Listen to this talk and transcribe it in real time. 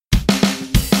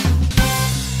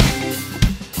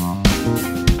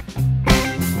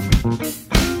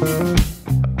What's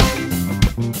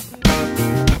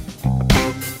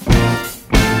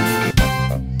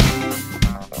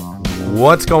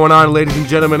going on, ladies and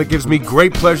gentlemen? It gives me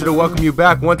great pleasure to welcome you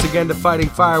back once again to Fighting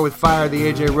Fire with Fire,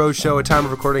 the AJ Rose Show. A time of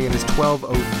recording, it is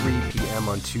 12:03 p.m.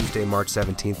 on Tuesday, March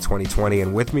 17th, 2020.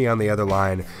 And with me on the other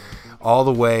line, all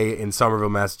the way in Somerville,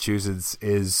 Massachusetts,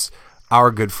 is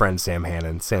our good friend Sam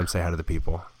Hannon. Sam, say hi to the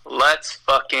people. Let's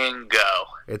fucking go.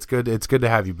 It's good to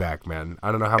have you back, man.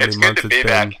 I don't know how many It's months good to it's be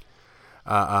been. back.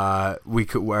 I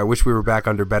wish we were back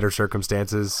under better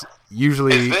circumstances.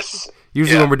 Usually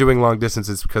Yeah. when we're doing long distance,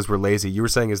 it's because we're lazy. You were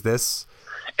saying, is this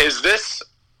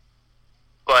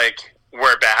like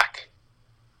we're back?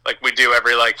 Like we do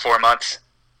every 4 months?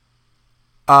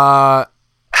 I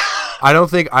don't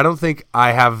think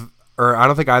I have, or I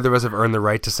don't think either of us have earned the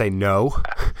right to say no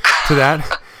to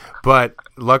that. But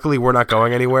luckily, we're not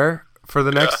going anywhere for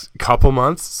the next couple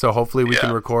months, so hopefully we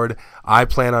can record. I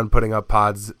plan on putting up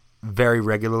pods very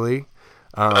regularly.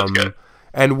 That's good.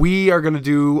 And we are going to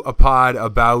do a pod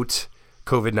about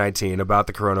COVID-19, about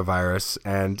the coronavirus,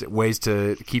 and ways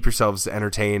to keep yourselves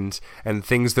entertained and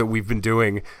things that we've been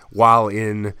doing while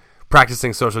in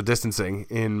practicing social distancing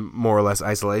in more or less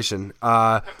isolation.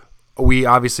 We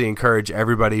obviously encourage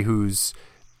everybody who's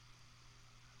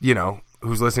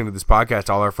listening to this podcast,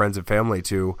 all our friends and family,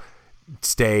 to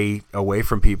stay away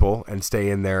from people and stay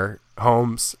in their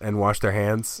homes and wash their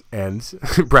hands and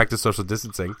practice social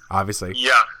distancing, obviously.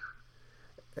 Yeah.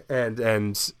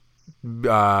 And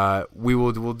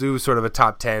we'll do sort of a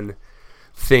top 10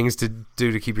 things to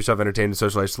do to keep yourself entertained in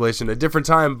social isolation at a different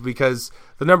time, because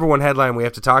the number one headline we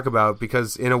have to talk about,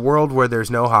 because in a world where there's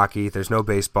no hockey, there's no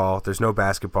baseball, there's no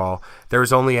basketball,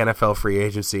 there's only NFL free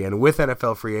agency. And with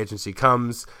NFL free agency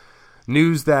comes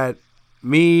news that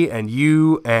me and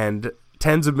you and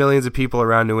tens of millions of people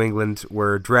around New England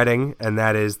were dreading, and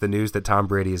that is the news that Tom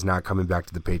Brady is not coming back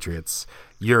to the Patriots.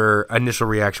 Your initial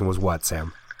reaction was what,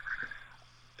 Sam?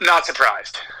 Not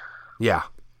surprised. Yeah.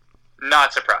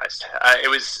 Not surprised.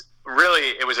 It was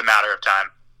a matter of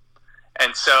time.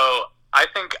 And so I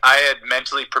think I had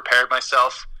mentally prepared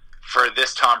myself for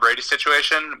this Tom Brady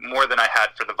situation more than I had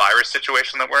for the virus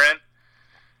situation that we're in.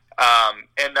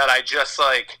 And that I just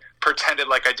pretended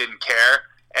like I didn't care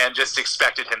and just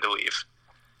expected him to leave.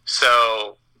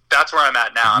 So that's where I'm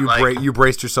at now. You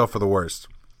braced yourself for the worst.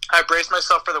 I braced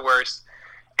myself for the worst,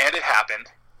 and it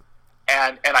happened.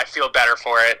 And I feel better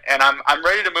for it, and I'm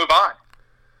ready to move on.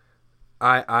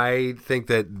 I think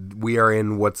that we are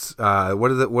in what is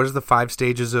the five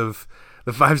stages of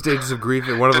grief?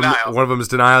 And one of them is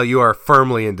denial. You are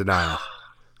firmly in denial.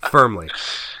 Firmly.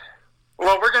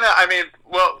 Well, we'll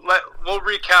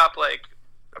recap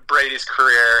Brady's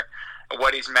career,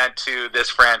 what he's meant to this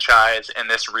franchise and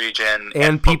this region,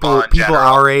 and people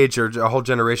our age, or a whole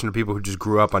generation of people who just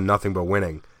grew up on nothing but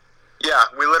winning. Yeah,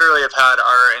 we literally have had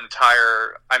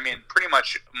pretty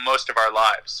much most of our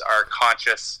lives, our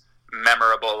conscious,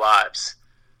 memorable lives,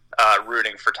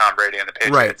 rooting for Tom Brady and the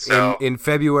Patriots. Right. So, in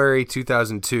February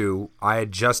 2002, I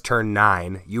had just turned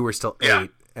 9. You were still 8,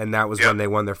 and that was when they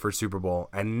won their first Super Bowl.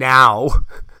 And now,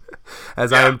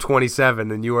 as I am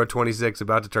 27 and you are 26,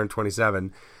 about to turn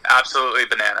 27. Absolutely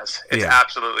bananas. It's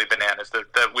absolutely bananas that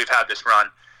we've had this run.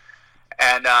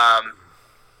 And,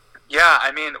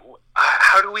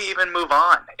 how do we even move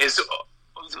on?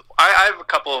 I have a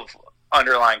couple of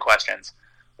underlying questions.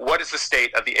 What is the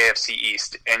state of the AFC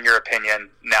East, in your opinion,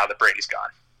 now that Brady's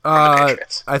gone from the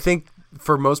Patriots? I think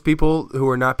for most people who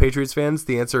are not Patriots fans,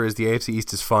 the answer is the AFC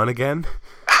East is fun again.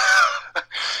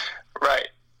 Right.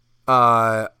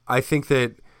 I think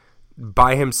that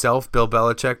by himself, Bill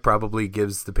Belichick probably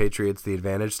gives the Patriots the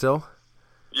advantage still.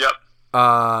 Yep.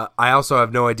 I also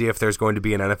have no idea if there's going to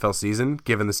be an NFL season,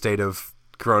 given the state of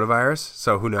coronavirus,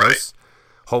 so who knows? Right.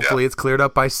 Hopefully it's cleared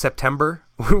up by September.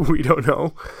 We don't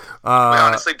know. We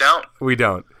honestly don't. We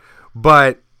don't.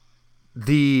 But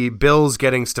the Bills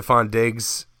getting Stephon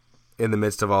Diggs in the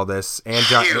midst of all this, and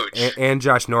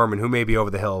Josh Norman, who may be over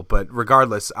the hill, but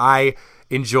regardless, I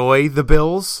enjoy the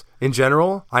Bills in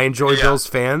general. I enjoy Bills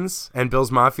fans and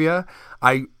Bills Mafia.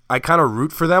 I kind of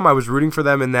root for them. I was rooting for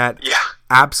them in that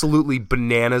absolutely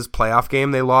bananas playoff game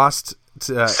they lost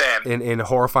in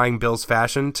horrifying Bills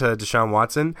fashion to Deshaun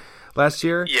Watson last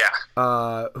year. Yeah.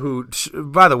 Who,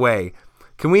 by the way,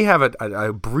 can we have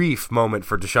a brief moment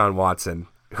for Deshaun Watson,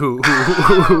 who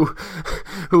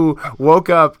woke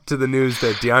up to the news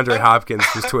that DeAndre Hopkins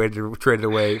was traded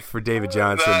away for David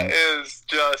Johnson? That is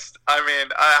just,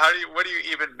 what do you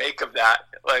even make of that?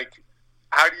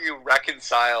 How do you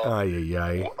reconcile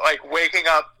waking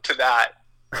up to that,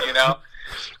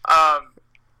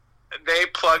 They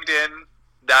plugged in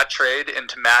that trade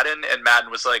into Madden, and Madden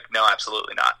was like, no,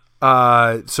 absolutely not.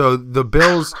 So the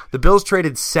Bills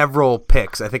traded several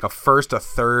picks. I think a first, a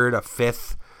third, a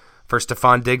fifth for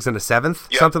Stephon Diggs and a seventh,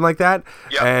 something like that.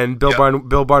 Yep. And Bill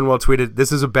Barnwell tweeted,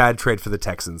 "This is a bad trade for the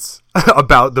Texans,"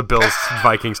 about the Bills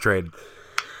Vikings trade,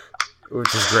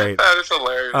 which is great. That is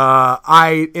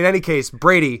hilarious. In any case,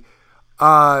 Brady,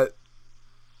 unlike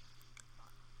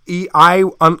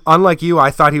you,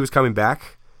 I thought he was coming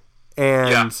back,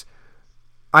 and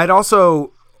I'd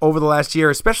also over the last year,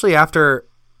 especially after.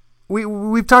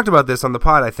 We've talked about this on the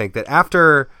pod, I think, that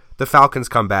after the Falcons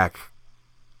come back,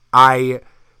 I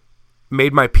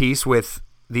made my peace with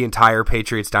the entire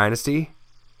Patriots dynasty.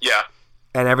 Yeah.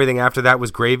 And everything after that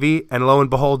was gravy. And lo and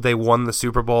behold, they won the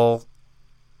Super Bowl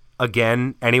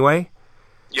again anyway.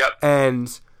 Yep.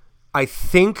 And I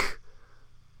think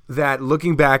that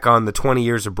looking back on the 20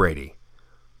 years of Brady,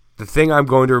 the thing I'm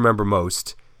going to remember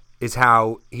most is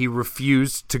how he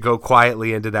refused to go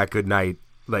quietly into that good night.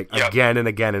 Again and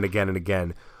again and again and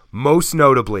again. Most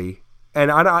notably, and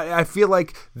I feel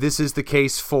like this is the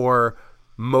case for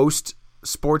most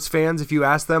sports fans, if you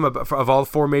ask them, of all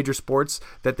four major sports,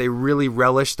 that they really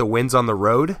relish the wins on the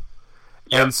road.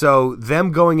 Yep. And so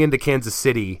them going into Kansas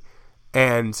City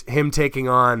and him taking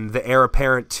on the heir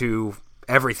apparent to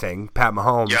everything, Pat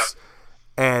Mahomes,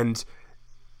 and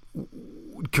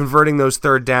converting those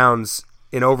third downs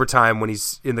in overtime when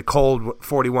he's in the cold,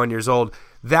 41 years old,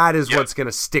 that is what's going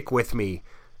to stick with me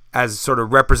as sort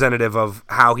of representative of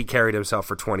how he carried himself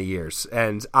for 20 years.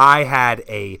 And I had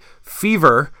a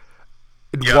fever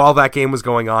while that game was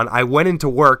going on. I went into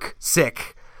work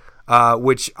sick,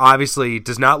 which obviously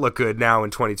does not look good now in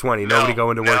 2020. Nobody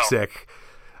go into work sick.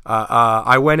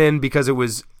 I went in because it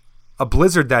was a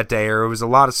blizzard that day, or it was a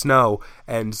lot of snow,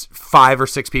 and 5 or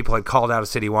 6 people had called out a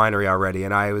city winery already.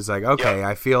 And I was like, okay,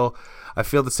 I feel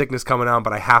the sickness coming on,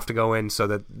 but I have to go in so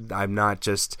that they're not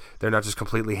just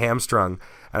completely hamstrung.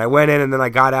 And I went in, and then I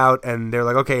got out, and they're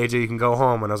like, okay, AJ, you can go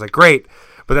home. And I was like, great.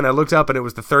 But then I looked up, and it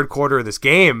was the third quarter of this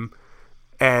game,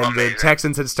 and the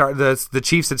Texans had started, the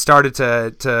Chiefs had started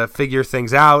to figure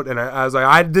things out. And I was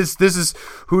like, this is,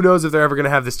 who knows if they're ever going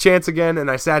to have this chance again. And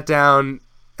I sat down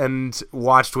and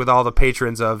watched with all the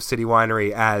patrons of City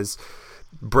Winery as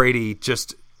Brady,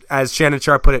 just as Shannon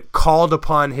Sharp put it, called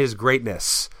upon his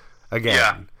greatness again.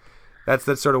 Yeah.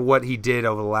 That's sort of what he did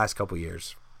over the last couple of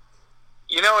years.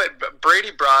 You know what Brady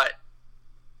brought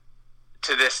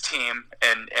to this team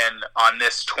and on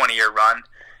this 20-year run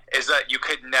is that you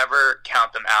could never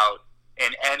count them out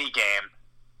in any game,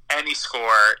 any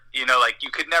score. You know, like,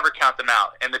 you could never count them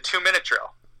out in the 2-minute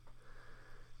drill.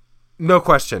 No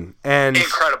question. And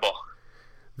incredible.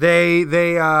 There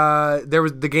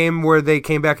was the game where they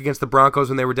came back against the Broncos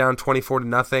when they were down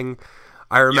 24-0.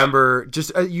 I remember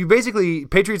just you basically,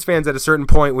 Patriots fans at a certain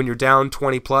point when you're down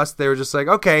 20 plus, they were just like,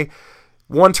 okay,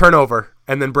 one turnover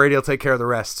and then Brady will take care of the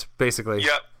rest, basically.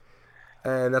 Yep.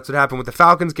 And that's what happened with the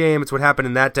Falcons game. It's what happened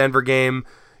in that Denver game.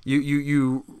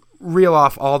 You reel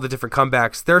off all the different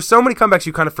comebacks. There are so many comebacks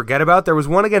you kind of forget about. There was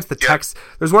one against the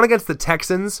There's one against the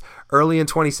Texans early in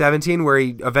 2017 where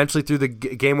he eventually threw the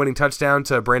game-winning touchdown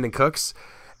to Brandon Cooks.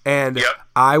 And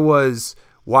I was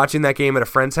watching that game at a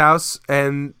friend's house,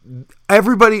 and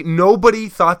nobody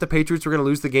thought the Patriots were going to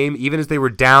lose the game, even as they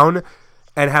were down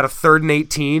and had a 3rd and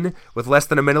 18 with less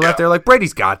than a minute left. They're like,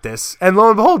 Brady's got this. And lo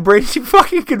and behold, Brady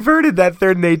fucking converted that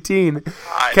 3rd and 18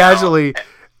 casually.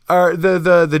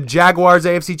 The Jaguars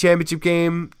AFC Championship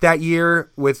game that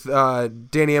year with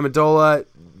Danny Amendola,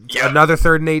 another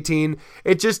 3rd and 18.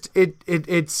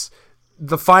 It's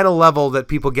the final level that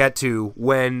people get to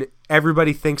when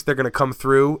everybody thinks they're going to come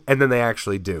through, and then they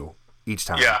actually do each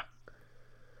time. Yeah.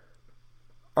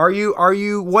 Are you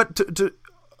what?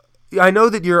 I know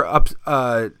that you're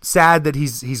sad that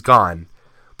he's gone,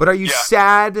 but are you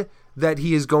sad that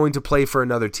he is going to play for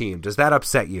another team? Does that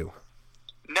upset you?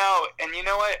 No, and you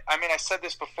know what? I mean, I said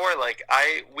this before. Like,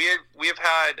 we have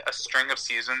had a string of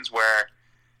seasons where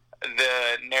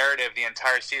the narrative the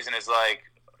entire season is like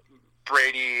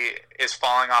Brady is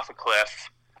falling off a cliff.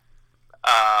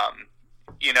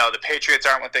 You know, the Patriots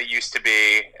aren't what they used to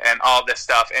be, and all this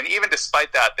stuff. And even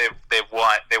despite that, they've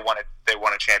won. They won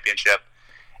a championship.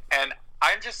 And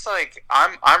I'm just like,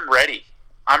 I'm ready.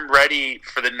 I'm ready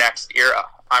for the next era.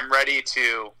 I'm ready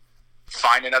to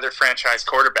find another franchise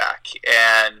quarterback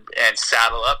and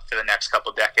saddle up for the next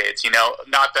couple decades. You know,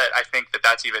 not that I think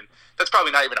that's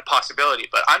probably not even a possibility,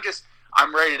 but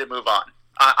I'm ready to move on.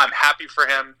 I'm happy for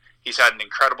him. He's had an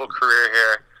incredible career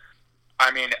here.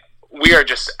 I mean, we are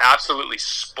just absolutely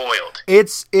spoiled.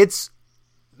 It's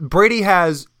Brady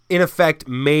has in effect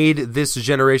made this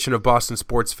generation of Boston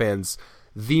sports fans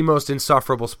the most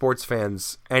insufferable sports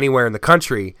fans anywhere in the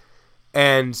country.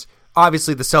 And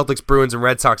obviously the Celtics, Bruins, and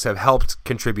Red Sox have helped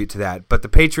contribute to that. But the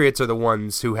Patriots are the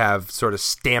ones who have sort of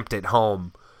stamped it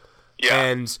home. Yeah.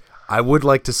 And I would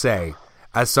like to say,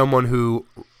 as someone who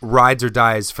rides or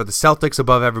dies for the Celtics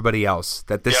above everybody else,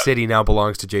 that this city now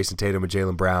belongs to Jason Tatum and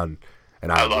Jaylen Brown.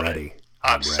 And I'm ready.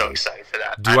 I'm so excited for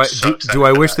that. Do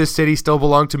I wish this city still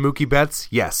belonged to Mookie Betts?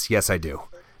 Yes, I do.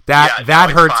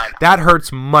 That hurts. Fine. That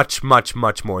hurts much, much,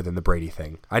 much more than the Brady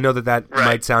thing. I know that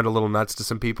might sound a little nuts to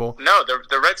some people. No,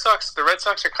 the Red Sox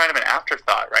are kind of an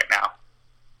afterthought right now.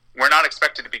 We're not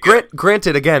expected to be good.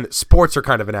 Granted, again, sports are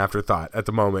kind of an afterthought at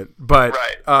the moment. But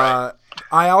right.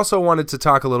 I also wanted to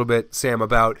talk a little bit, Sam,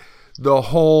 about the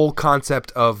whole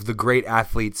concept of the great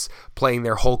athletes playing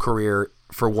their whole career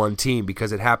for one team,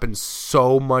 because it happens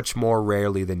so much more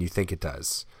rarely than you think it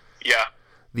does. Yeah.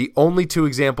 The only three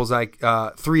examples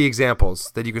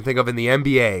that you can think of in the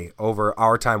NBA over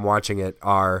our time watching it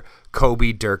are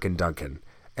Kobe, Dirk, and Duncan.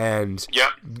 And,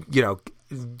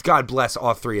 God bless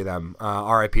all three of them.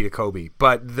 R.I.P. to Kobe.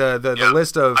 But the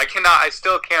list of... I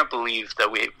still can't believe that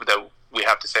we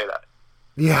have to say that.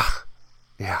 Yeah.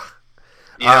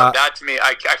 That to me,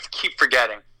 I keep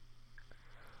forgetting.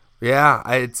 Yeah,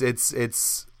 it's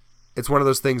one of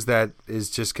those things that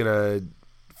is just gonna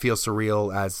feel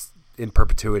surreal as in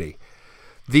perpetuity.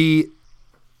 The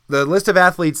list of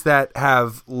athletes that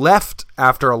have left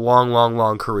after a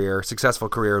long career, successful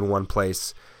career in one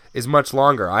place, is much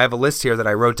longer. I have a list here that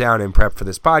I wrote down in prep for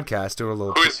this podcast. Doing a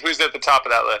little. Who's at the top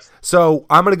of that list? So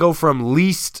I'm gonna go from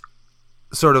least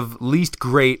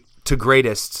great to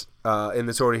greatest in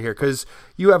this order here, because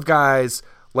you have guys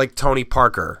like Tony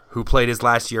Parker, who played his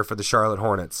last year for the Charlotte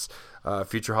Hornets,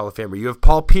 future Hall of Famer. You have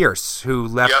Paul Pierce, who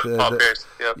left. Paul Pierce.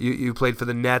 Yep. You played for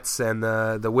the Nets and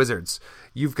the Wizards.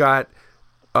 You've got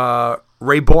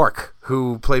Ray Bork,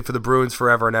 who played for the Bruins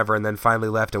forever and ever, and then finally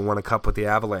left and won a cup with the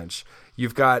Avalanche.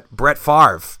 You've got Brett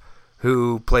Favre,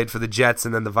 who played for the Jets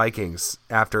and then the Vikings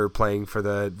after playing for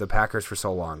the Packers for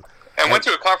so long. And went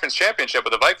to a conference championship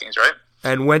with the Vikings, right?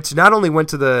 And not only went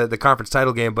to the conference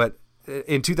title game, but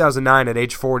in 2009 at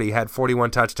age 40 had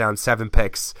 41 touchdowns, 7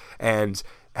 picks, and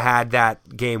had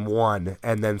that game won,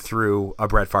 and then threw a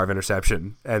Brett Favre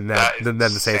interception, and then the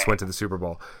Saints went to the Super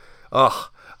Bowl.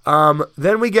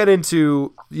 Then we get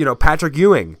into Patrick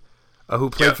Ewing, who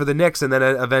played for the Knicks and then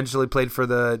eventually played for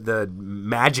the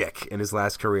Magic in his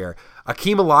last career.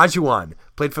 Akeem Olajuwon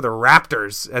played for the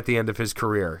Raptors at the end of his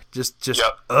career. Just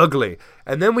ugly.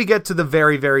 And then we get to the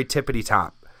very, very tippity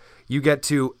top. You get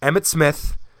to Emmitt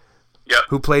Smith,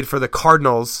 who played for the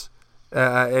Cardinals,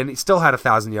 and he still had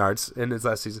 1,000 yards in his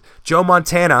last season. Joe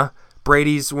Montana,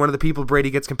 one of the people Brady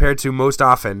gets compared to most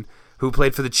often, who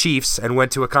played for the Chiefs and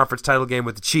went to a conference title game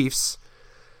with the Chiefs.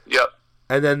 Yep.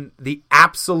 And then the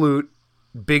absolute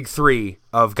big three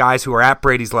of guys who are at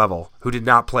Brady's level who did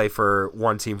not play for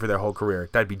one team for their whole career.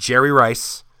 That'd be Jerry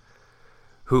Rice,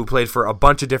 who played for a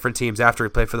bunch of different teams after he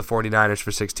played for the 49ers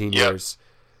for 16 years.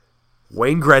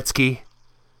 Wayne Gretzky,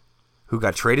 who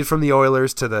got traded from the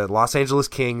Oilers to the Los Angeles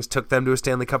Kings, took them to a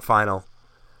Stanley Cup final.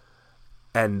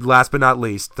 And last but not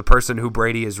least, the person who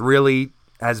Brady has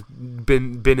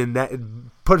been in that,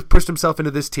 pushed himself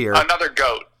into this tier. Another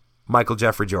GOAT. Michael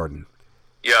Jeffrey Jordan.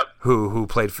 Yep. Who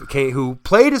played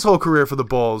his whole career for the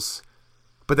Bulls,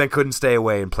 but then couldn't stay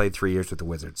away and played 3 years with the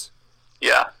Wizards.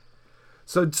 Yeah.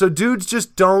 So dudes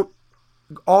just don't.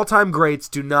 All-time greats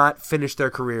do not finish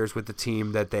their careers with the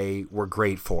team that they were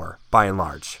great for, by and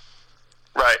large.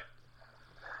 Right.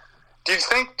 Do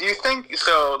you think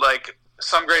so? Like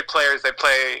some great players, they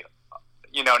play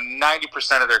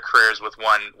 90% of their careers with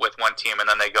one team, and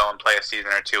then they go and play a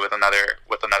season or two with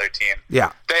another team.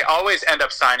 Yeah. They always end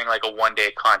up signing like a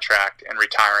one-day contract and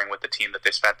retiring with the team that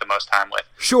they spent the most time with.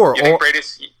 Sure. You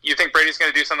think Brady's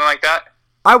going to do something like that?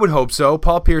 I would hope so.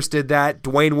 Paul Pierce did that.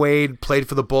 Dwayne Wade played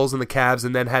for the Bulls and the Cavs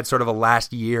and then had sort of a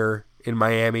last year in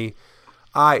Miami.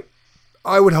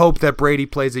 I would hope that Brady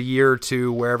plays a year or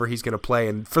two wherever he's going to play,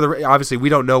 and obviously we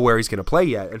don't know where he's going to play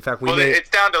yet. In fact, it's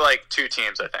down to like 2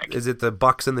 teams, I think. Is it the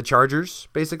Bucks and the Chargers,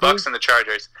 basically? Bucks and the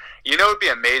Chargers. It would be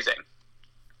amazing.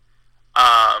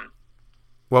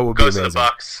 What would be amazing?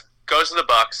 Goes to the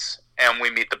Bucks, and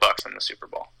we meet the Bucks in the Super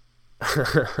Bowl.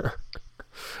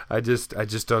 I just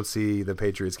don't see the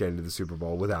Patriots getting to the Super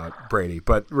Bowl without Brady.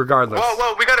 But regardless,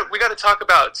 well, we got to talk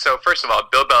about. So first of all,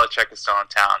 Bill Belichick is still in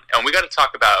town, and we got to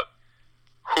talk about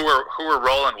who we're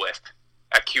rolling with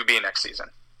at QB next season.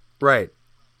 Right.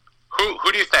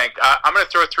 Who do you think? I'm going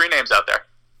to throw 3 names out there.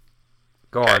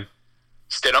 Go on.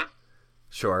 Stidham.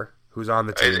 Sure. Who's on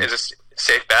the team? Is a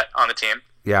safe bet on the team.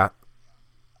 Yeah.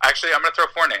 Actually, I'm going to throw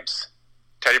 4 names.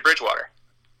 Teddy Bridgewater.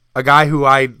 a guy who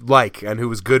I like and who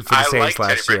was good for the Saints like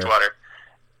last Teddy year. Bridgewater.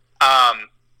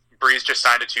 Breeze just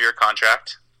signed a 2-year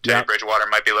contract. Teddy Bridgewater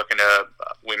might be looking to.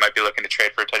 We might be looking to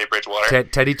trade for Teddy Bridgewater.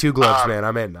 Teddy two gloves, man.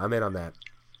 I'm in on that.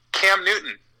 Cam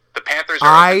Newton. The Panthers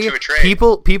are open to a trade.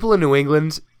 People in New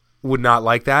England would not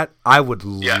like that. I would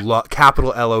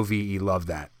capital LOVE love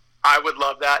that. I would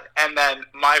love that. And then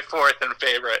my fourth and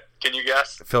favorite. Can you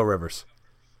guess? Phil Rivers.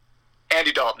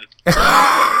 Andy Dalton.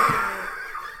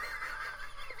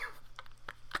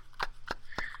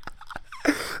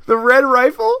 The Red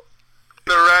Rifle?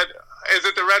 Is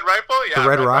it the Red Rifle? Yeah. The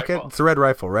Red Rocket? Rifle. It's the Red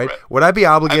Rifle, right? Would I be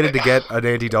obligated to get an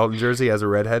Andy Dalton jersey as a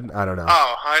redhead? I don't know.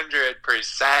 Oh,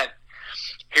 100%.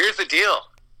 Here's the deal.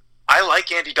 I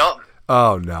like Andy Dalton.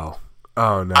 Oh, no.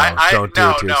 Don't do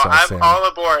it to yourself, I'm Sam. all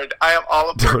aboard. I am all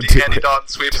aboard the Andy Dalton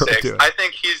sweepstakes. I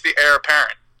think he's the heir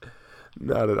apparent.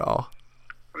 Not at all.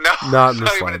 No. Not in the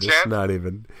slightest. Not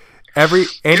even.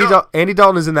 Andy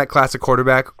Dalton is in that classic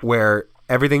quarterback where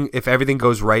if everything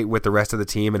goes right with the rest of the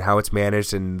team and how it's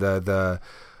managed and the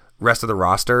rest of the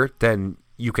roster, then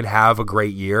you can have a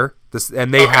great year.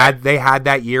 They had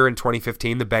that year in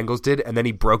 2015. The Bengals did, and then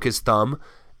he broke his thumb,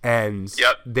 and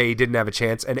they didn't have a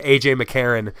chance. And A.J.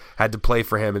 McCarron had to play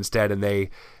for him instead, and they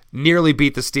nearly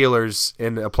beat the Steelers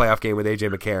in a playoff game with A.J.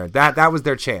 McCarron. That was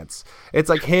their chance. It's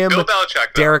like him, Bill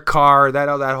Belichick, though. Derek Carr, that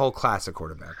whole classic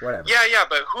quarterback. Whatever. Yeah,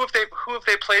 but who have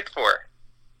they played for?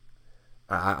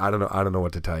 I don't know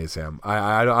what to tell you, Sam.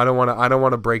 I don't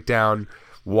want to break down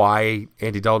why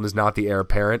Andy Dalton is not the heir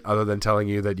apparent, other than telling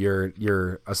you that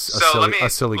you're a silly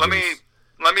goose.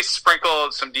 Let me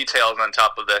sprinkle some details on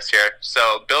top of this here.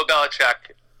 So Bill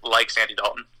Belichick likes Andy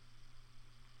Dalton.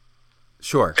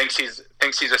 Sure. Thinks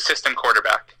he's a system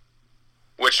quarterback,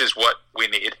 which is what we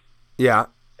need. Yeah.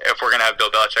 If we're gonna have Bill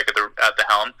Belichick at the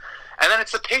helm, and then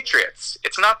it's the Patriots.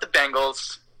 It's not the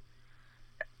Bengals.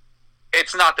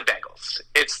 It's not the Bengals.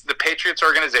 It's the Patriots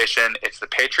organization. It's the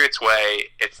Patriots way.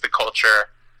 It's the culture.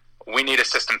 We need a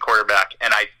system quarterback,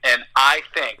 and I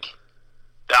think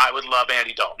that I would love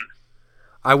Andy Dalton.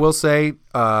 I will say,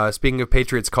 speaking of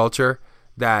Patriots culture,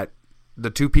 that the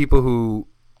two people who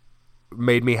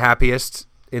made me happiest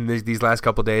in these last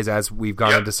couple of days as we've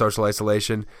gone into social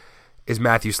isolation is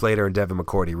Matthew Slater and Devin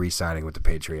McCourty re-signing with the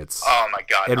Patriots. Oh my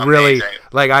God! It amazing.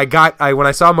 Really, when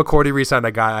I saw McCourty re-sign,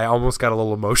 I almost got a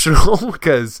little emotional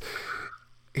because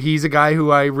he's a guy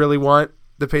who I really want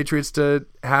the Patriots to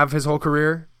have his whole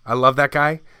career. I love that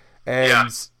guy,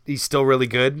 and he's still really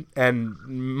good and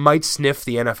might sniff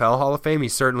the NFL Hall of Fame.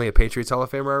 He's certainly a Patriots Hall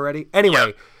of Famer already.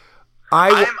 Anyway,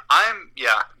 Go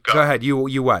ahead. You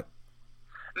what?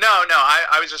 No.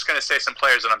 I was just going to say some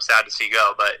players that I'm sad to see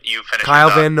go, but you finished. Kyle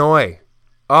Van Noy.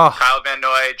 Oh. Kyle Van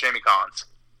Noy, Jamie Collins.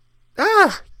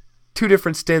 Two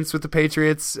different stints with the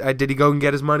Patriots. Did he go and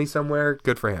get his money somewhere?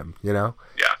 Good for him, you know?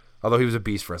 Yeah. Although he was a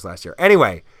beast for us last year.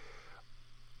 Anyway,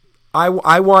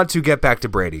 I want to get back to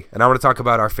Brady, and I want to talk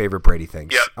about our favorite Brady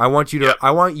things. Yep. I want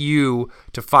you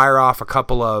to fire off a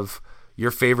couple of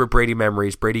your favorite Brady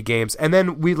memories, Brady games, and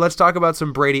then let's talk about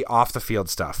some Brady off the field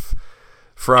stuff.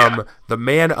 From the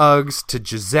man Uggs to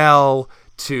Giselle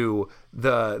to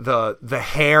the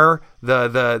hair,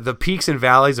 the peaks and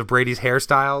valleys of Brady's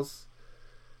hairstyles.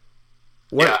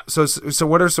 So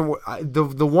what are some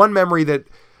the one memory that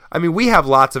we have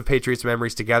lots of Patriots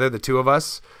memories together, the two of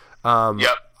us.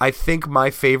 I think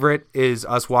my favorite is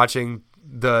us watching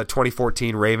the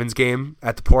 2014 Ravens game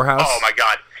at the Poorhouse. Oh my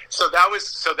God! So that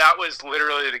was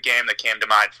literally the game that came to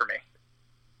mind for me.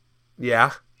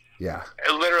 Yeah. Yeah.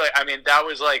 Literally, that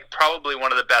was probably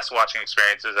one of the best watching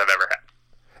experiences I've ever had.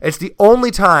 It's the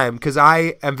only time, because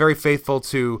I am very faithful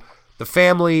to the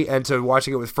family and to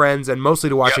watching it with friends and mostly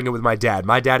to watching it with my dad.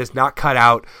 My dad is not cut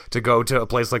out to go to a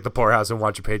place like the Poorhouse and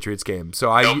watch a Patriots game.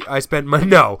 So I spent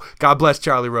God bless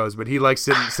Charlie Rose, but he likes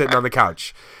sitting on the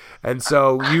couch. And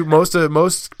so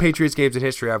most Patriots games in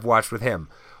history I've watched with him.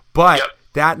 But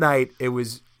that night it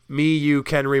was me, you,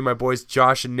 Kenry, my boys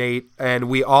Josh and Nate, and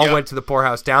we all went to the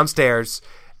Poorhouse downstairs,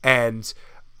 and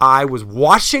I was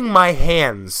washing my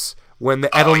hands when the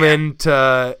Edelman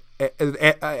to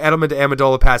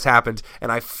Amendola pass happened,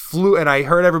 and I flew, and I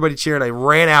heard everybody cheer, and I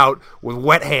ran out with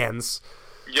wet hands.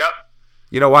 Yep.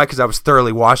 You know why? Because I was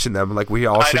thoroughly washing them, like we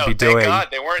all should be doing. Thank God.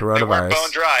 They weren't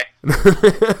bone dry.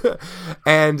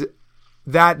 And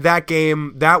that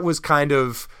game, that was kind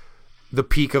of the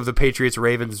peak of the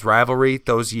Patriots-Ravens rivalry,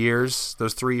 those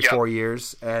 3-4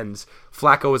 years, and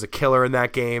Flacco was a killer in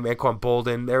that game. Anquan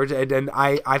Bolden,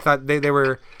 I thought they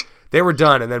were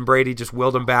done, and then Brady just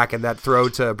willed them back, and that throw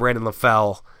to Brandon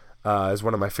LaFell is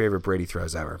one of my favorite Brady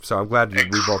throws ever. So I'm glad we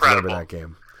both remember that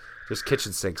game. Just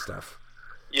kitchen sink stuff.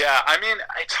 Yeah, I mean,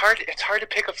 it's hard. It's hard to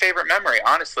pick a favorite memory,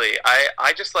 honestly.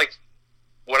 I just like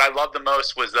what I loved the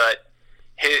most was that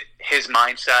his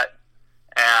mindset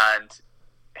and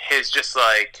his just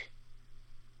like,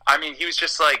 I mean, he was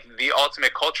just like the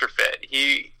ultimate culture fit.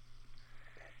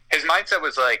 His mindset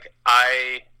was like,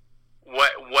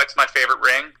 what's my favorite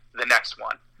ring? The next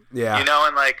one. Yeah. You know,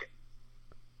 and like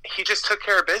he just took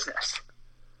care of business.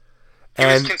 He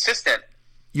was consistent.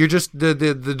 You're just the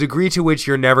degree to which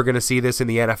you're never going to see this in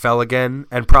the NFL again,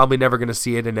 and probably never going to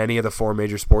see it in any of the four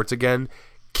major sports again,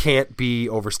 can't be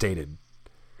overstated.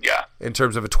 Yeah. In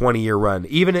terms of a 20-year run,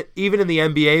 even in the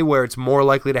NBA, where it's more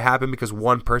likely to happen because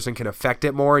one person can affect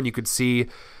it more, and you could see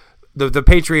the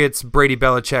Patriots Brady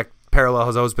Belichick parallel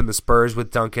has always been the Spurs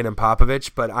with Duncan and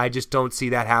Popovich, but I just don't see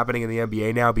that happening in the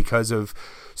NBA now because of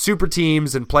super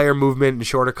teams and player movement and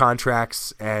shorter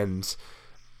contracts and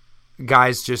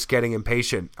guys just getting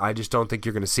impatient. I just don't think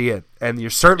you're going to see it. And you're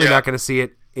certainly not going to see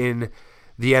it in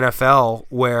the NFL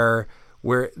where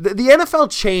the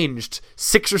NFL changed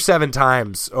 6 or 7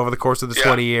 times over the course of the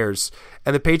 20 years,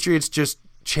 and the Patriots just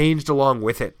changed along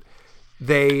with it.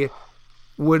 They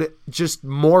would just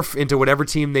morph into whatever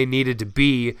team they needed to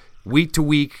be week to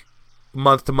week,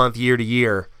 month to month, year to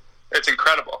year. It's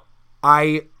incredible.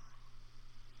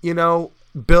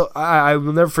 Bill, I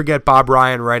will never forget Bob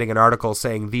Ryan writing an article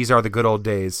saying these are the good old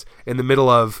days in the middle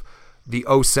of the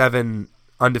 2007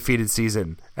 undefeated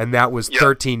season, and that was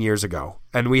 13 years ago.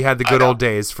 And we had the good old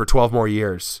days for 12 more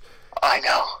years. I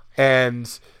know.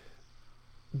 And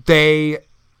the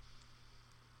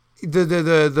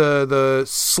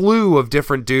slew of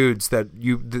different dudes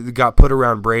that got put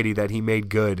around Brady that he made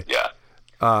good. Yeah.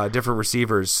 Different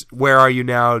receivers. Where are you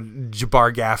now,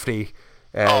 Jabbar Gaffney?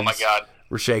 And oh my God.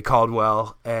 Rashae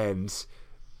Caldwell and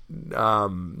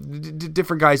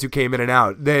different guys who came in and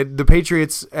out. The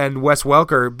Patriots and Wes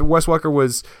Welker. Wes Welker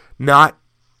was not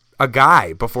a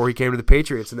guy before he came to the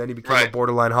Patriots, and then he became a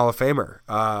borderline Hall of Famer.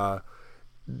 I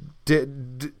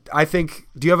think.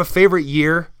 Do you have a favorite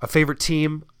year, a favorite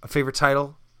team, a favorite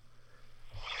title?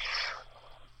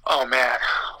 Oh man.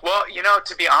 Well,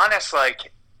 to be honest,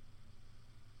 like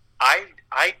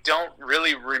I don't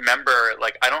really remember,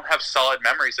 like, I don't have solid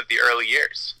memories of the early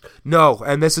years. No,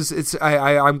 and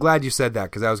I'm glad you said that,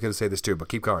 because I was going to say this too, but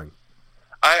keep going.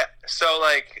 My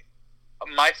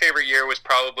favorite year was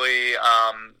probably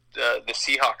the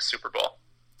Seahawks Super Bowl.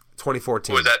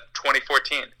 2014. Was that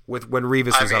 2014? When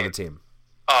Revis was on the team.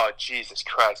 Oh, Jesus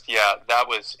Christ. Yeah, that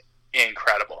was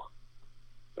incredible.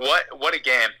 What a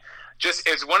game. Just,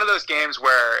 it's one of those games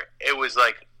where it was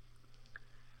like,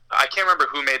 I can't remember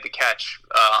who made the catch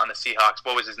on the Seahawks.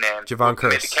 What was his name? Javon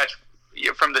Curse. Made the catch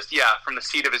from the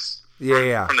seat of his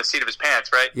from the seat of his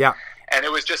pants, right? Yeah. And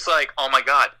it was just like, oh my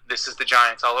God, this is the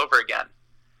Giants all over again.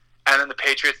 And then the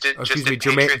Patriots did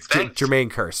Patriots things. Jermaine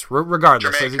Curse.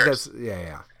 Regardless, Jermaine Curse.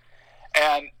 Yeah.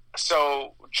 And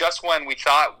so just when we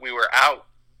thought we were out,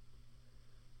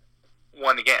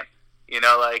 won the game.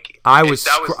 I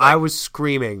was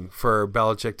screaming for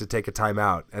Belichick to take a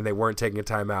timeout, and they weren't taking a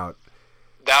timeout.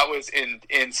 That was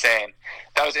insane.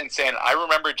 That was insane. I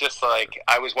remember just like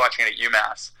I was watching it at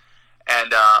UMass,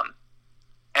 and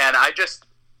I just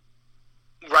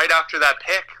right after that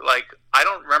pick, like I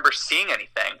don't remember seeing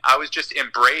anything. I was just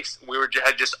embraced.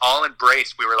 Had just all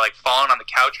embraced. We were like falling on the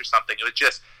couch or something. It was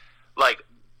just like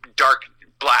dark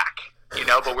black,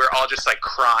 but we were all just like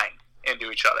crying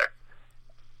into each other.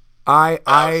 I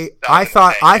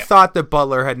thought that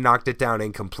Butler had knocked it down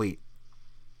incomplete.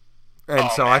 And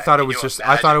I thought it was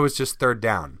just third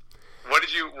down. What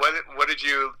did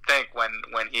you think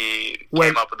when he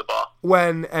came up with the ball?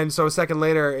 So a second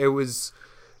later, it was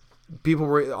people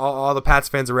were all the Pats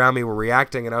fans around me were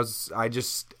reacting, and I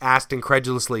just asked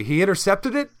incredulously, "He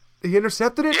intercepted it? He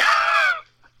intercepted it?" Yeah.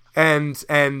 And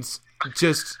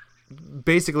just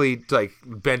basically like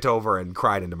bent over and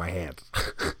cried into my hand.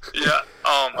 Yeah.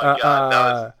 Oh my God.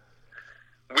 That was.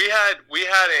 We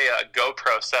had a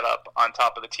GoPro set up on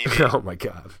top of the TV. Oh my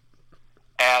God!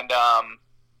 And I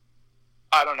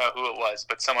don't know who it was,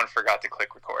 but someone forgot to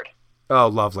click record. Oh,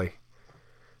 lovely!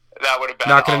 That would have been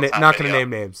not going to name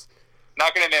names.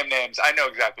 Not going to name names. I know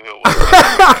exactly who it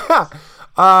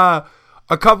was.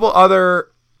 A couple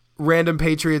other random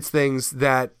Patriots things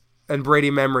and Brady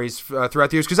memories throughout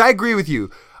the years, because I agree with you.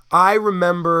 I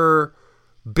remember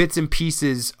bits and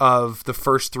pieces of the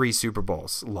first 3 Super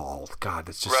Bowls. Lol. God,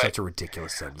 that's just such a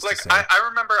ridiculous sentence to say.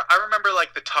 I remember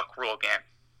like the tuck rule game.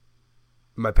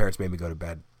 My parents made me go to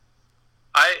bed.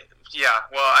 Like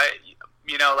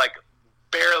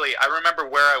barely. I remember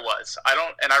where I was.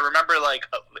 I remember like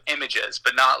images,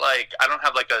 but not like, I don't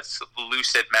have like a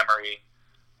lucid memory,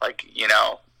 like,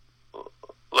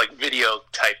 like video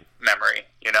type memory.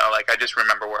 Like I just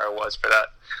remember where I was for that.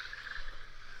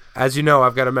 As you know,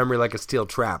 I've got a memory like a steel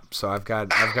trap, so I've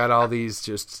got all these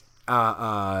just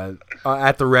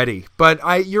at the ready.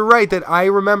 But you're right that I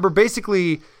remember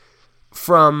basically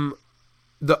from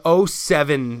the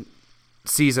 2007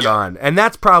 season on, and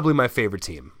that's probably my favorite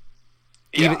team,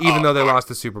 even though they lost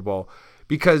the Super Bowl,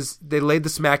 because they laid the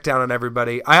smackdown on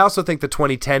everybody. I also think the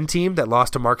 2010 team that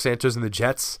lost to Mark Sanchez and the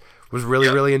Jets was really,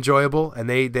 really enjoyable, and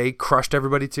they crushed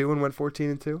everybody too and went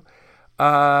 14-2.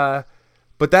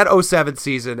 But that 2007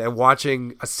 season and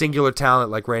watching a singular talent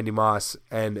like Randy Moss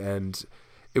and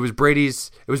it was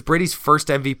Brady's first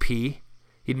MVP.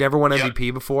 He'd never won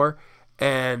MVP before,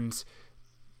 and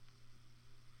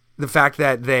the fact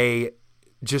that they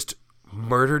just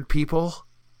murdered people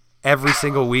every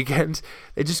single weekend,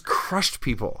 they just crushed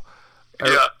people.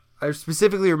 Yeah. I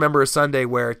specifically remember a Sunday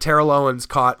where Terrell Owens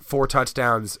caught 4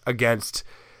 touchdowns against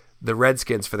the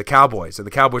Redskins for the Cowboys, and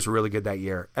the Cowboys were really good that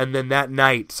year. And then that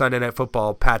night, Sunday Night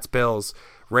Football, Pats Bills,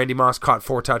 Randy Moss caught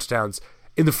 4 touchdowns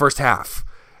in the first half.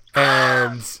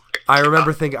 And I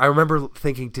remember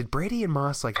thinking, did Brady and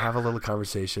Moss like have a little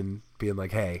conversation, being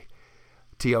like, "Hey,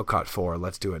 T.O. caught 4,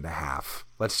 let's do it in a half.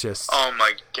 Let's just oh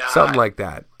my god, something like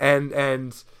that." And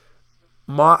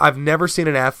I've never seen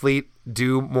an athlete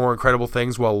do more incredible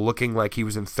things while looking like he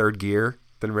was in third gear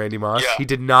than Randy Moss. Yeah. He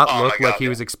did not look like he yeah.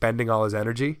 was expending all his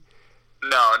energy.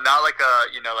 No, not like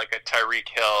a Tyreek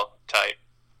Hill type.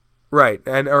 Right,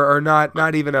 and or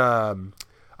not even a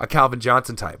Calvin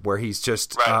Johnson type where he's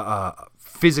just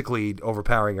physically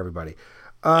overpowering everybody.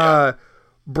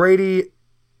 Brady,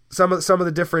 some of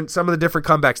the different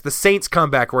comebacks. The Saints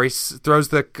comeback where he throws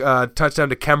the touchdown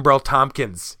to Kembrell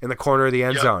Tompkins in the corner of the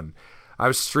end zone. I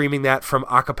was streaming that from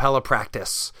a cappella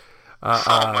practice.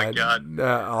 Oh my god!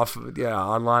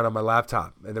 Online on my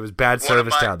laptop, and there was bad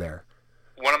service down there.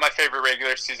 One of my favorite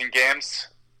regular season games,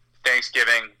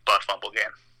 Thanksgiving butt fumble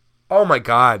game. Oh my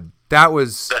god, that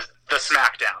was the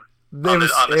smackdown on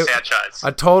the Sanchez.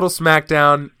 A total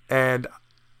smackdown, and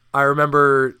I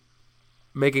remember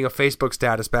making a Facebook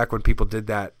status back when people did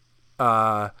that,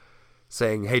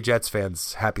 saying, "Hey Jets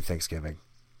fans, happy Thanksgiving."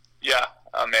 Yeah,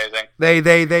 amazing.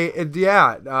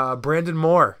 Brandon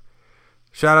Moore.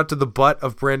 Shout out to the butt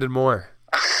of Brandon Moore.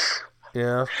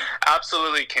 Yeah.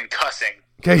 Absolutely concussing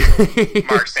Okay.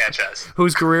 Mark Sanchez.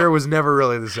 Whose career was never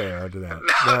really the same after that.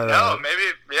 No,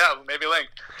 maybe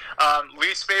linked.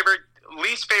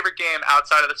 Least favorite game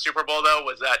outside of the Super Bowl though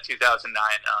was that 2009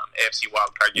 AFC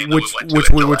wildcard game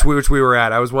which we were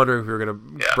at. I was wondering if we were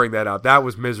going to bring that up. That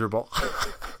was miserable.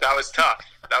 That was tough.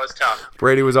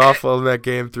 Brady was awful in that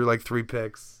game, threw like 3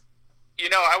 picks.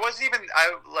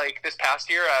 This past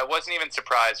year, I wasn't even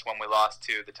surprised when we lost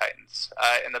to the Titans.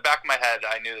 In the back of my head,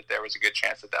 I knew that there was a good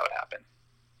chance that would happen.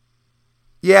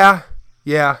 Yeah.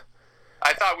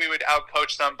 I thought we would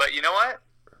outcoach them, but you know what?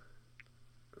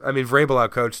 I mean, Vrabel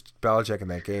outcoached Belichick in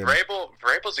that game.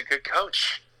 Vrabel's a good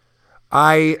coach.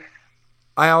 I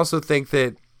also think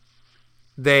that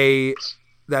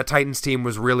that Titans team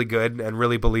was really good and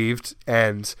really believed,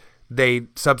 and they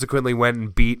subsequently went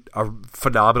and beat a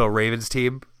phenomenal Ravens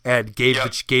team and gave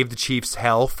the Chiefs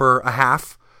hell for a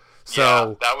half.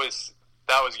 So that was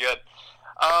good.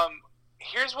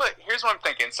 Here's what I'm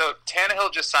thinking. So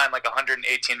Tannehill just signed like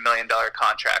 $118 million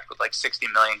contract with like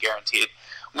 $60 million guaranteed.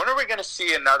 When are we going to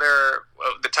see another?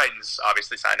 Well, the Titans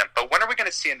obviously signed him, but when are we going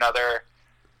to see another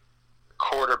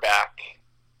quarterback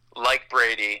like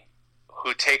Brady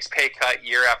who takes pay cut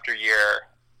year after year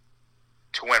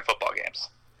to win football games?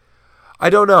 I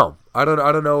don't know. I don't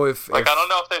know if I don't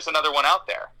know if there's another one out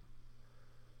there.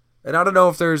 And I don't know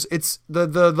if it's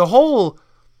the whole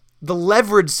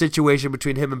leverage situation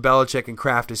between him and Belichick and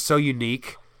Kraft is so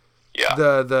unique. Yeah.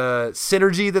 The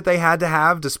synergy that they had to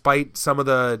have despite some of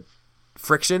the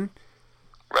friction.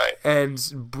 Right.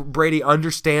 And Brady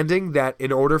understanding that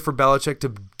in order for Belichick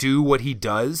to do what he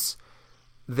does,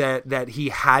 that he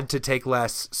had to take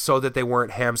less so that they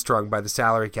weren't hamstrung by the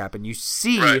salary cap. And you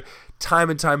see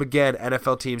time and time again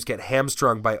NFL teams get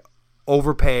hamstrung by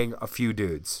overpaying a few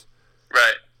dudes.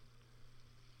 Right.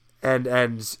 And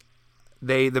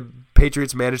the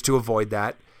Patriots managed to avoid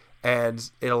that, and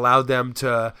it allowed them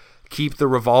to keep the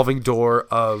revolving door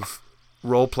of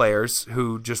role players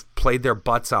who just played their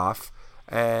butts off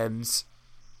and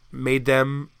made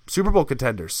them Super Bowl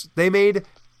contenders. They made,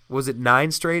 was it 9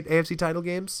 straight AFC title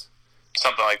games?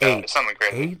 Something like that. Something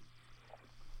crazy. 8?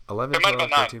 11,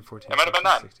 12, 13, 14, it might have been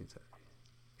 9. 16, 17,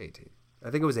 18. I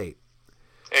think it was 8.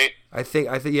 8. I think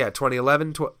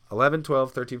 2011, 11,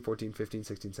 12, 13, 14, 15,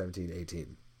 16, 17,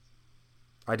 18.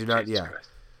 I do not, Jesus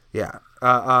yeah.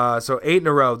 So 8 in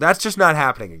a row. That's just not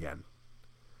happening again.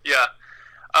 Yeah.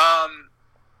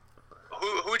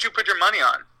 Who would you put your money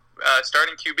on?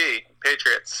 Starting QB,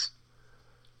 Patriots,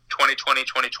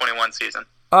 2020-2021 season.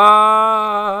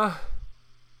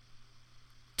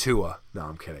 Tua. No,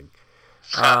 I'm kidding.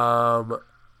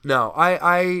 No,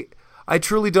 I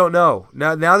truly don't know.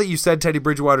 Now that you said Teddy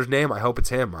Bridgewater's name, I hope it's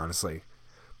him, honestly.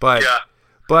 But yeah.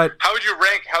 But how would you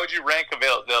rank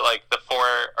the 4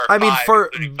 or 5? I mean,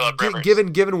 given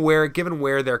given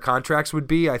where their contracts would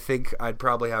be, I think I'd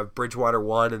probably have Bridgewater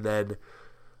 1 and then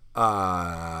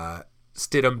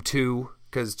Stidham 2,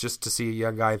 because just to see a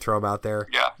young guy and throw him out there.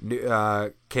 Yeah.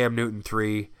 Cam Newton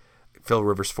 3, Phil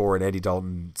Rivers 4, and Andy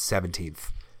Dalton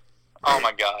 17th. Oh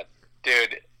my God,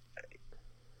 dude!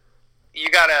 You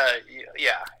gotta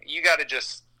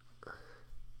just.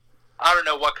 I don't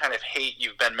know what kind of hate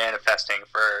you've been manifesting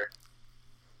for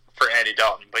Andy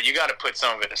Dalton, but you got to put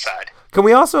some of it aside. Can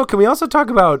we also talk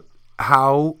about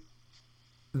how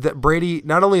that Brady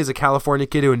not only is a California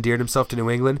kid who endeared himself to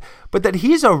New England, but that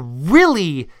he's a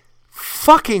really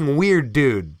fucking weird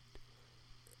dude.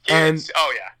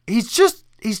 He's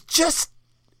just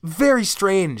very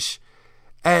strange,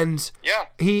 and yeah,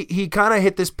 he kind of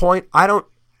hit this point. I don't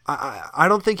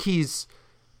think he's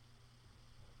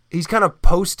kind of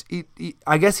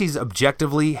I guess he's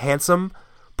objectively handsome,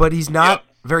 but he's not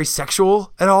very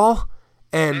sexual at all.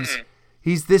 And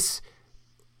he's this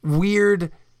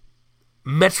weird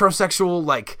metrosexual,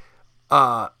 like,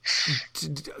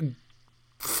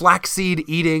 flaxseed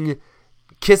eating,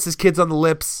 kisses kids on the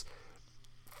lips.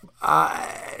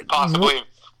 Possibly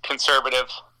conservative.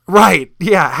 Right.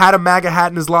 Yeah. Had a MAGA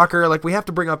hat in his locker. Like, we have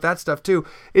to bring up that stuff too.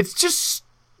 It's just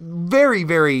very,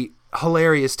 very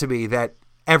hilarious to me that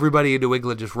everybody in New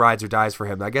England just rides or dies for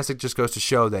him. I guess it just goes to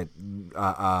show that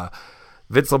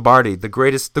Vince Lombardi, the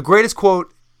greatest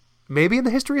quote maybe in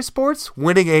the history of sports,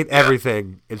 winning ain't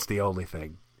everything, it's the only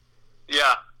thing.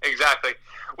 Yeah, exactly.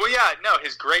 Well, yeah, no,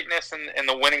 his greatness and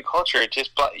the winning culture,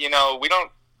 just, we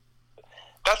don't,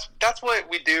 that's what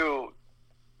we do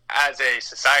as a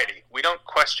society. We don't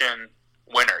question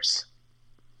winners.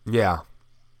 Yeah.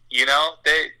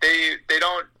 They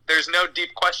don't, there's no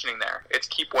deep questioning there. It's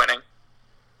keep winning.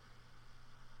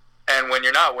 And when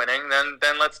you're not winning,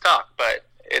 then let's talk. But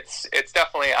it's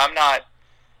definitely, I'm not,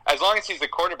 as long as he's the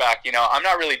quarterback, I'm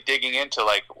not really digging into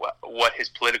like what his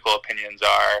political opinions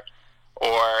are,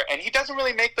 and he doesn't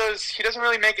really make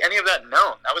any of that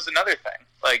known. That was another thing.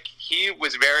 Like, he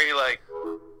was very like,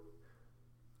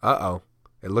 uh-oh,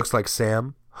 it looks like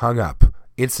Sam hung up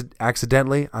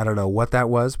accidentally. I don't know what that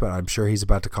was, but I'm sure he's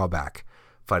about to call back.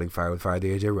 Fighting Fire with Fire,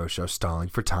 the AJ Rose Show, stalling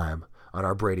for time on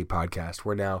our Brady podcast.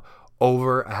 We're now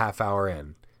over a half hour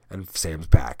in, and Sam's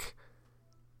back.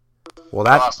 Well,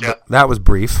 that was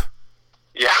brief.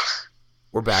 Yeah.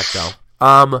 We're back though.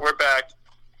 We're back.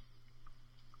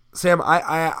 Sam,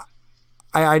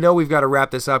 I know we've got to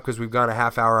wrap this up because we've gone a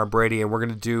half hour on Brady, and we're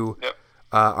gonna do. Yep.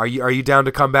 Are you down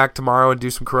to come back tomorrow and do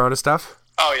some Corona stuff?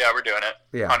 Oh yeah, we're doing it.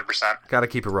 Yeah, 100%. Got to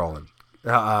keep it rolling.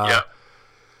 Yeah.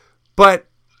 But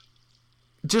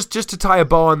just to tie a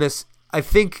bow on this, I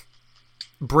think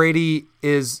Brady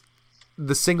is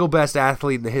the single best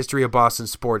athlete in the history of Boston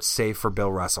sports, save for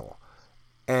Bill Russell.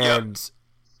 And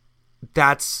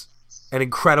that's an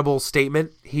incredible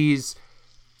statement. I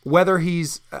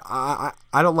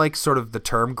don't like sort of the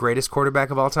term greatest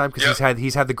quarterback of all time because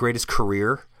he's had the greatest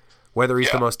career. Whether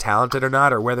he's the most talented or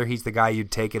not, or whether he's the guy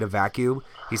you'd take in a vacuum,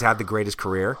 he's had the greatest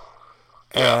career.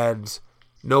 And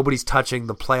nobody's touching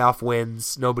the playoff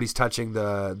wins. Nobody's touching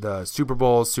the Super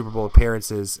Bowl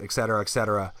appearances, et cetera, et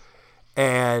cetera.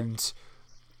 And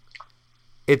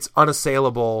it's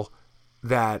unassailable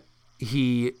that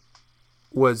he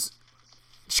was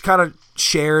kind of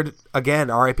shared, again,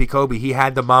 R.I.P. Kobe, he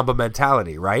had the Mamba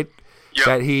mentality, right? Yep.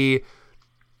 That he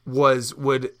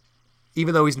would,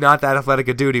 even though he's not that athletic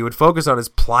a dude, he would focus on his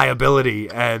pliability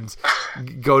and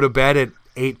go to bed at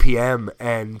 8 p.m.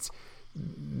 and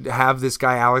have this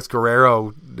guy Alex Guerrero,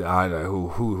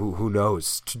 who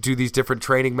knows, to do these different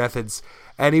training methods,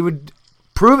 and he would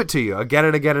prove it to you again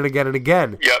and again and again and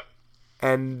again. Yep.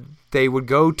 And they would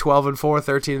go 12-4,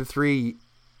 13-3,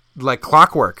 like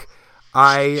clockwork.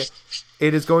 It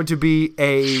is going to be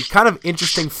a kind of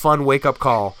interesting, fun wake-up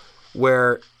call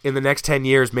where in the next 10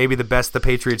 years, maybe the best the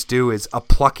Patriots do is a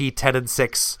plucky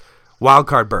 10-6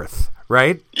 wildcard berth,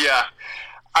 right? Yeah.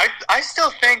 I still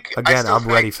think... Again, I'm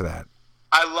ready for that.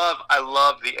 I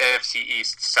love the AFC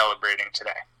East celebrating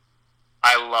today.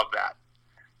 I love that.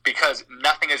 Because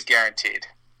nothing is guaranteed.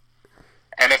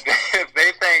 And if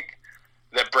they think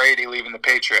that Brady leaving the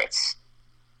Patriots,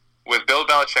 with Bill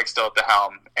Belichick still at the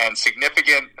helm, and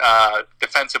significant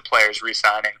defensive players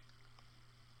re-signing,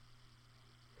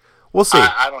 we'll see.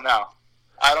 I don't know.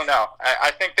 I don't know.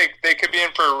 I think they could be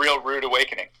in for a real rude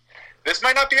awakening. This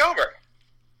might not be over.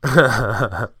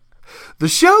 The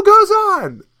show goes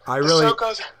on.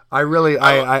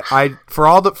 For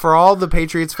all the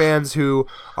Patriots fans who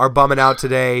are bumming out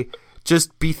today,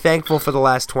 just be thankful for the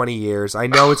last 20 years. I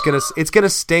know it's gonna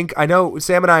stink. I know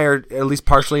Sam and I are at least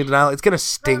partially in denial. It's gonna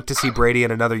stink to see Brady in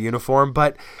another uniform,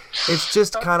 but it's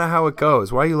just kind of how it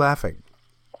goes. Why are you laughing?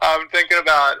 I'm thinking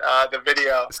about the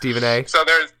video. Stephen A. So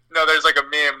there's like a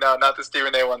meme. No, not the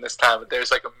Stephen A. one this time, but there's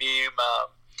like a meme.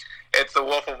 It's the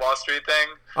Wolf of Wall Street thing.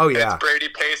 Oh yeah. It's Brady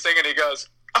pacing, and he goes,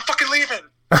 "I'm fucking leaving.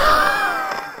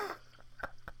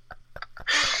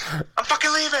 I'm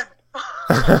fucking leaving."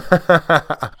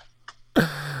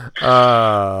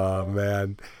 Oh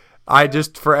man,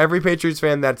 for every Patriots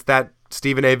fan that's that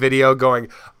Stephen A. video going,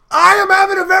 I am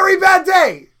having a very bad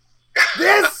day.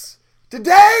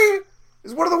 Today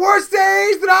is one of the worst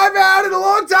days that I've had in a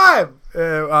long time.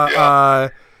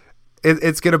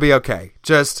 It's gonna be okay.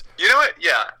 Just, you know what?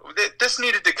 Yeah, this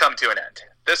needed to come to an end.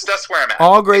 That's where I'm at.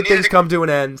 All great things come to an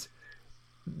end.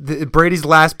 Brady's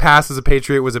last pass as a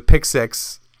Patriot was a pick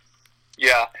six.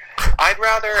 Yeah, I'd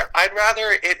rather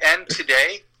it end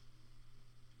today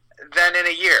than in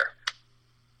a year.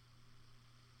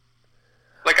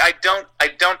 Like, I don't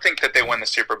think that they win the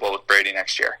Super Bowl with Brady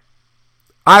next year.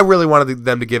 I really wanted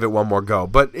them to give it one more go,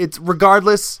 but it's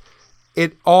regardless.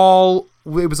 It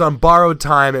was on borrowed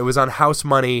time. It was on house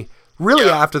money. Really,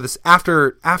 yeah.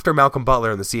 after Malcolm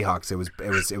Butler and the Seahawks, it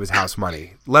was house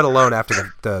money. Let alone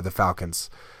after the Falcons.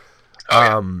 Oh,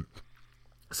 yeah.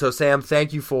 So Sam,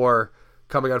 thank you for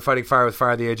coming on Fighting Fire with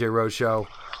Fire, the AJ Rose Show.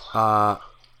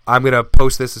 I'm going to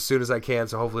post this as soon as I can,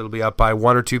 so hopefully it'll be up by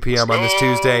 1 or 2 p.m. on this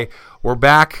Tuesday. We're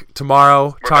back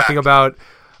tomorrow talking about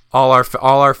all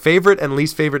our favorite and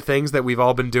least favorite things that we've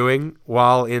all been doing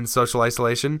while in social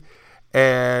isolation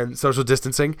and social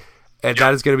distancing, and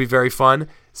that is going to be very fun.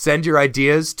 Send your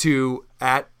ideas to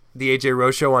The AJ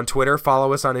Rose Show on Twitter.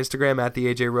 Follow us on Instagram at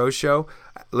The AJ Rose Show.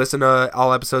 Listen to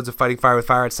all episodes of Fighting Fire with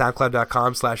Fire at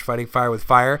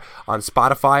soundcloud.com/fightingfirewithfire, on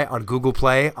Spotify, on Google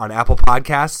Play, on Apple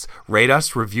Podcasts. Rate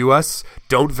us, review us.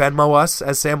 Don't Venmo us,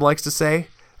 as Sam likes to say.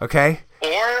 Okay?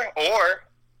 Or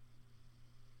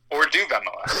do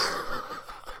Venmo us.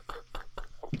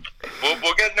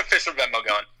 We'll get an official Venmo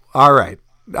going. All right.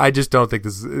 I just don't think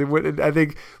this is... I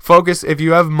think focus... If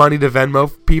you have money to Venmo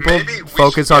people,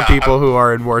 focus on people who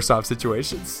are in worse off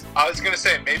situations. I was going to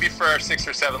say, maybe for our 6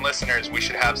 or 7 listeners, we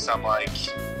should have some,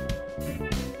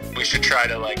 we should try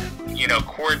to,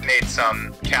 coordinate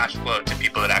some cash flow to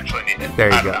people that actually need it.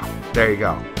 There you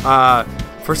go.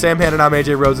 For Sam Hannon, I'm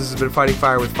AJ Rose. This has been Fighting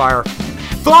Fire with Fire.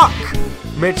 Fuck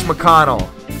Mitch McConnell.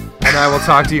 And I will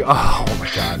talk to you... Oh, my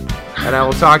God. And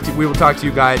we will talk to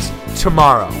you guys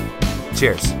tomorrow.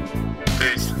 Cheers.